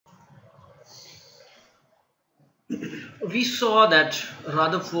we saw that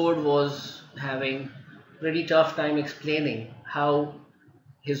Rutherford was having pretty tough time explaining how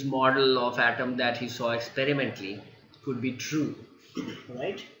his model of atom that he saw experimentally could be true,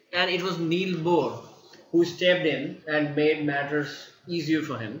 right? And it was Niels Bohr who stepped in and made matters easier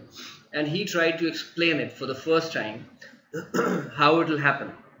for him, and he tried to explain it for the first time how it will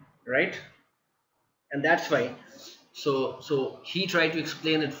happen, right? And that's why, so he tried to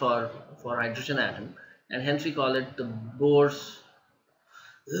explain it for hydrogen atom, and hence we call it the Bohr's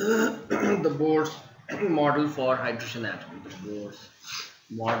the Bohr's model for hydrogen atom. The Bohr's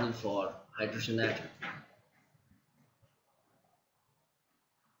model for hydrogen atom.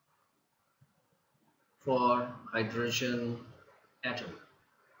 For hydrogen atom.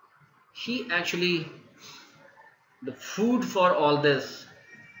 He actually, the food for all this,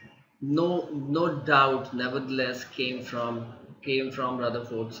 no doubt, nevertheless, came from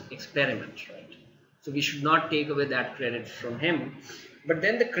Rutherford's experiment, right? So we should not take away that credit from him, but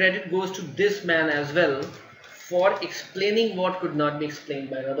then the credit goes to this man as well for explaining what could not be explained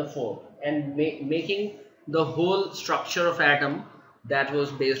by Rutherford and making the whole structure of atom that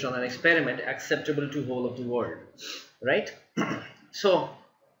was based on an experiment acceptable to whole of the world, right? So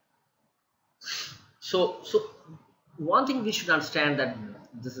one thing we should understand, that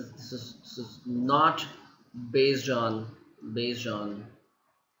this is not based on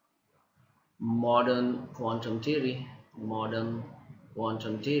modern quantum theory,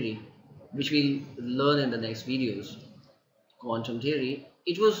 which we'll learn in the next videos. Quantum theory,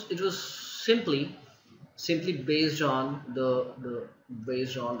 it was simply based on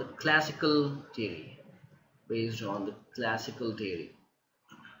the classical theory,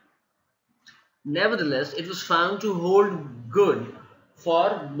 Nevertheless, it was found to hold good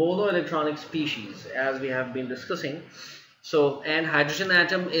for monoelectronic species, as we have been discussing. So, and hydrogen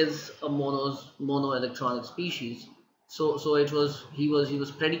atom is a monoelectronic species. So he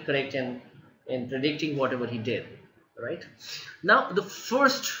was pretty correct in predicting whatever he did, right? Now, the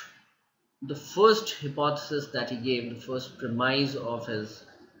first hypothesis that he gave, the first premise of his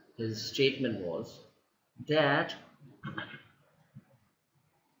statement was that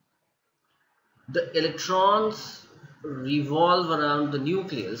the electrons revolve around the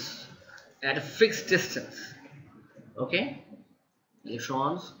nucleus at a fixed distance. Okay,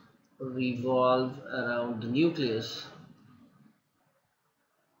 electrons revolve around the nucleus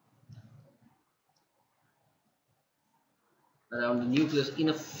in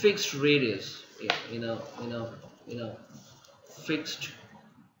a fixed radius, in a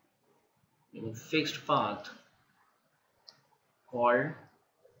fixed path called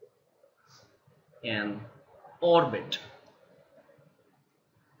an orbit.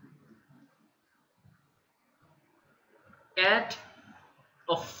 At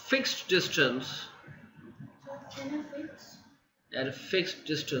a fixed distance, in a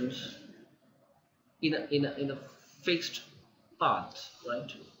fixed path,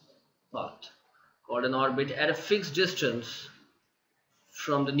 right? Path called an orbit at a fixed distance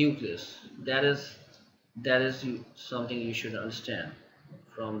from the nucleus. That is something you should understand,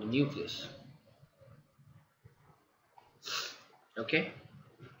 from the nucleus. Okay,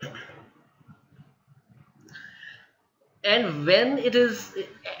 and when it is,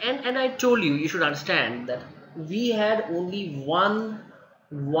 and I told you should understand that we had only one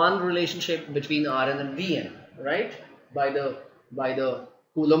relationship between Rn and Vn, right? By the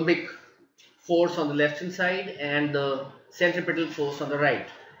Coulombic force on the left hand side and the centripetal force on the right,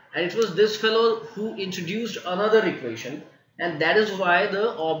 and it was this fellow who introduced another equation, and that is why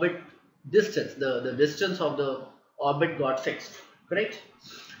the orbit distance, the distance of the orbit got fixed, correct?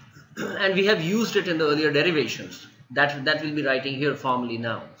 And we have used it in the earlier derivations that we'll be writing here formally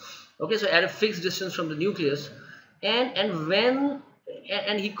now. Okay, so at a fixed distance from the nucleus, and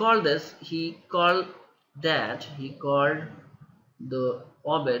he called the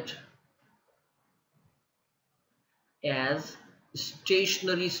orbit as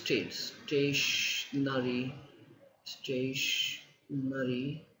stationary states.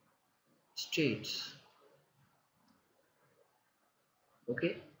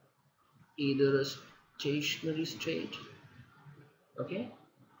 Okay, either a stationary state, okay,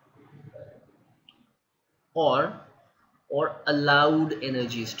 or allowed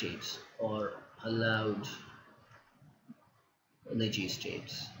energy states,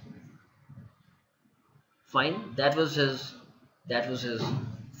 Fine, that was his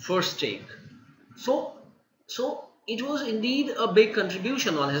first take. So it was indeed a big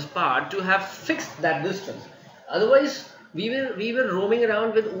contribution on his part to have fixed that distance. Otherwise, we were roaming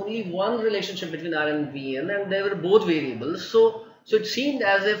around with only one relationship between R and Vn, and they were both variables. So it seemed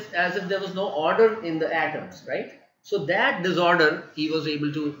as if there was no order in the atoms, right? So that disorder he was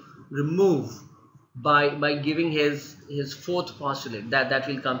able to remove by giving his fourth postulate that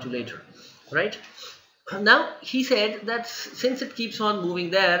we'll come to later, right? Now he said that since it keeps on moving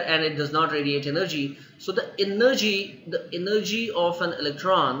there and it does not radiate energy, so the energy of an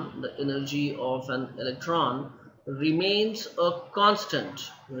electron remains a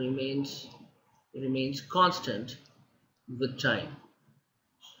constant, remains constant with time,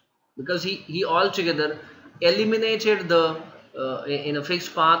 because he altogether eliminated the in a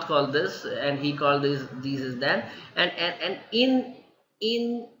fixed path called this, and he called these as that, and in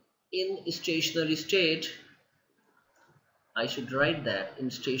in stationary state, I should write that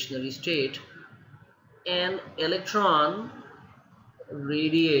in stationary state an electron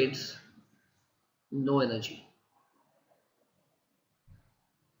radiates no energy.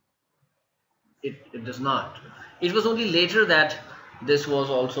 It does not. It was only later that this was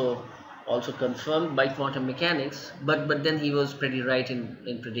also confirmed by quantum mechanics, but then he was pretty right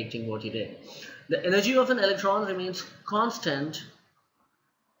in predicting what he did. The energy of an electron remains constant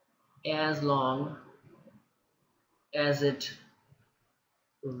as long as it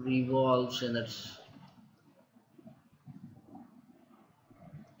revolves in its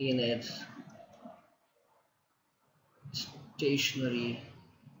stationary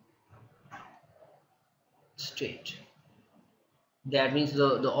state. That means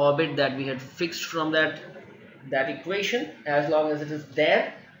the orbit that we had fixed from that equation, as long as it is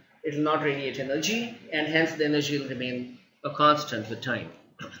there, it will not radiate energy, and hence the energy will remain a constant with time,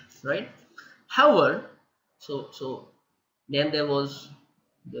 right? However, so then there was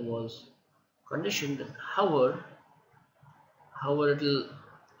condition that however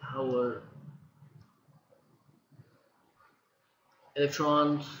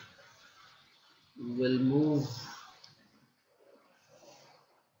electrons will move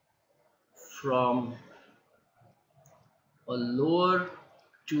from a lower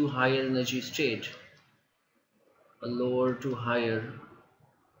to higher energy state, a lower to higher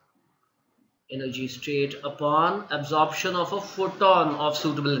energy state upon absorption of a photon of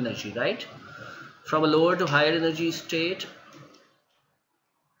suitable energy, right? From a lower to higher energy state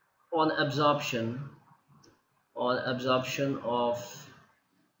on absorption of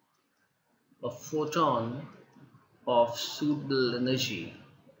a photon of suitable energy,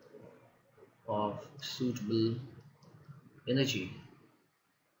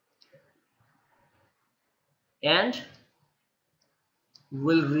 and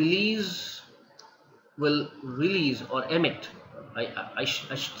will release or emit. I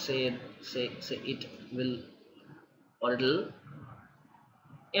should say it will, or it'll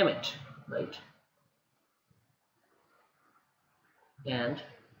emit, right? And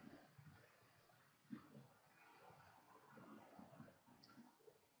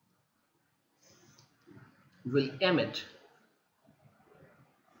will emit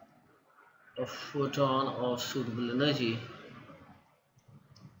a photon of suitable energy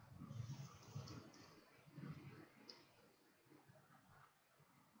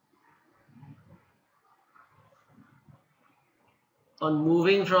on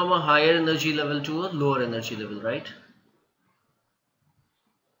moving from a higher energy level to a lower energy level, right?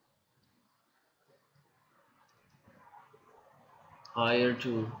 Higher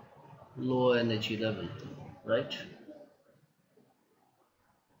to lower energy level, right?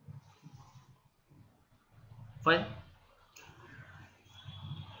 Fine.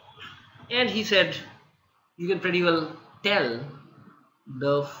 And he said you can pretty well tell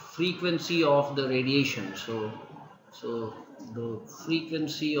the frequency of the radiation. So the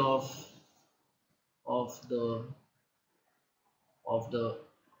frequency of the of the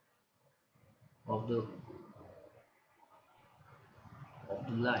of the of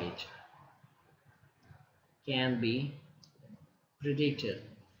the light can be predicted.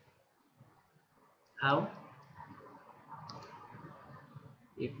 How?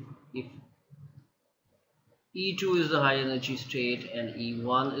 If E2 is the high energy state and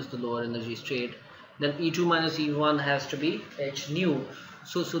E1 is the lower energy state, then E2 minus E1 has to be h nu.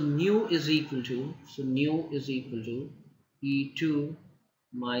 So nu is equal to E2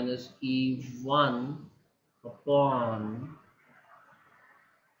 minus E1 upon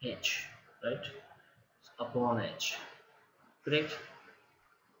h, right? Upon h, correct?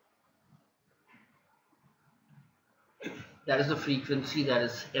 That is the frequency that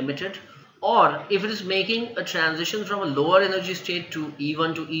is emitted. Or if it is making a transition from a lower energy state to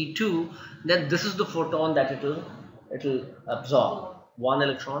E1 to E2, then this is the photon that it will absorb. One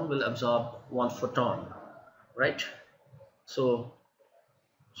electron will absorb one photon, right? So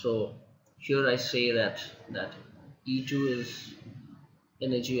here I say that E2 is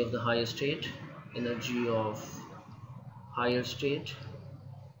energy of the higher state, energy of higher state,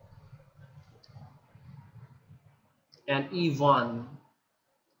 and E1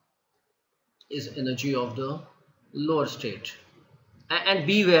 is energy of the lower state. And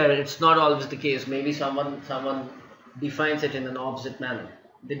beware, it's not always the case. Maybe someone defines it in an opposite manner.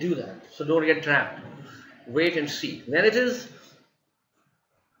 They do that, so don't get trapped. Wait and see. When it is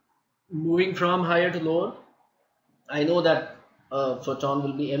moving from higher to lower, I know that a photon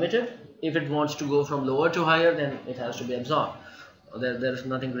will be emitted. If it wants to go from lower to higher, then it has to be absorbed. There's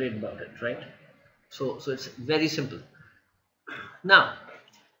nothing great about it, right? So it's very simple. Now,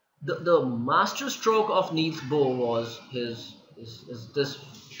 the master stroke of Niels Bohr was is this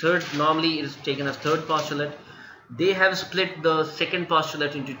third. Normally it is taken as third postulate. They have split the second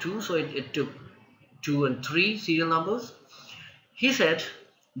postulate into two, so it took 2 and 3 serial numbers. He said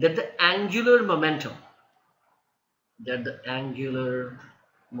that the angular momentum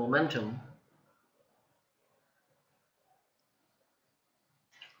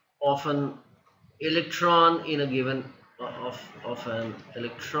of an electron in a given of an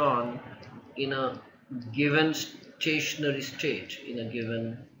electron in a given stationary state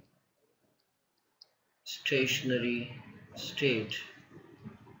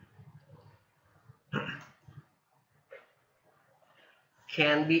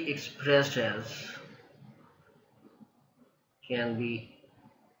can be expressed as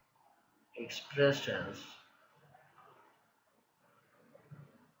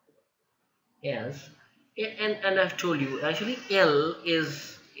and I've told you, actually L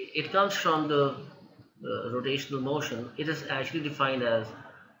is, it comes from the rotational motion. It is actually defined as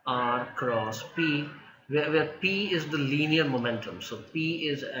R cross P, where P is the linear momentum. So P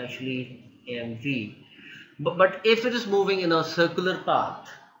is actually mv. But if it is moving in a circular path,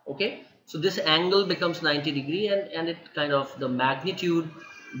 okay, so this angle becomes 90 degree, and it kind of, the magnitude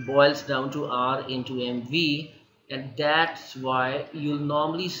boils down to R into mv, and that's why you'll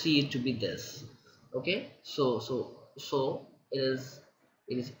normally see it to be this. Okay, so it is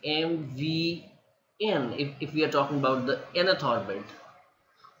mvn if we are talking about the nth orbit.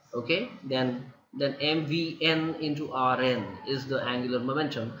 Okay, then mvn into rn is the angular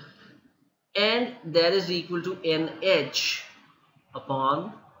momentum, and that is equal to nh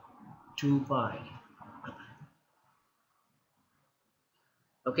upon 2 pi.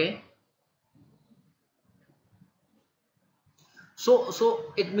 Okay, so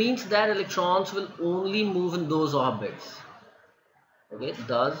it means that electrons will only move in those orbits. Okay,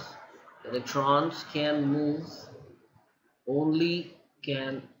 thus electrons can move only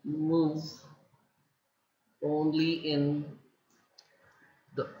in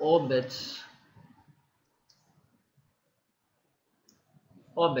the orbits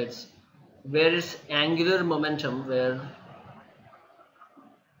where is angular momentum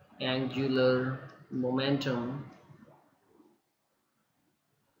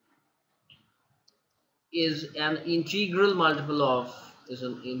is an integral multiple of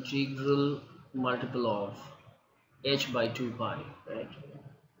h by 2 pi, right?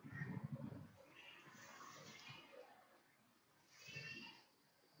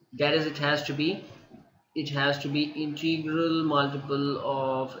 That is, it has to be integral multiple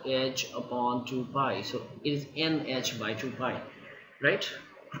of h upon 2 pi. So it is nh by 2 pi, right?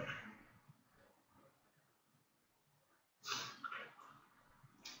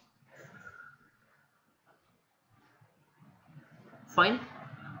 Fine.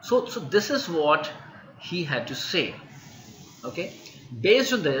 So this is what he had to say. Okay,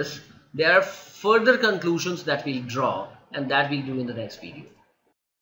 based on this, there are further conclusions that we'll draw, and that we'll do in the next video.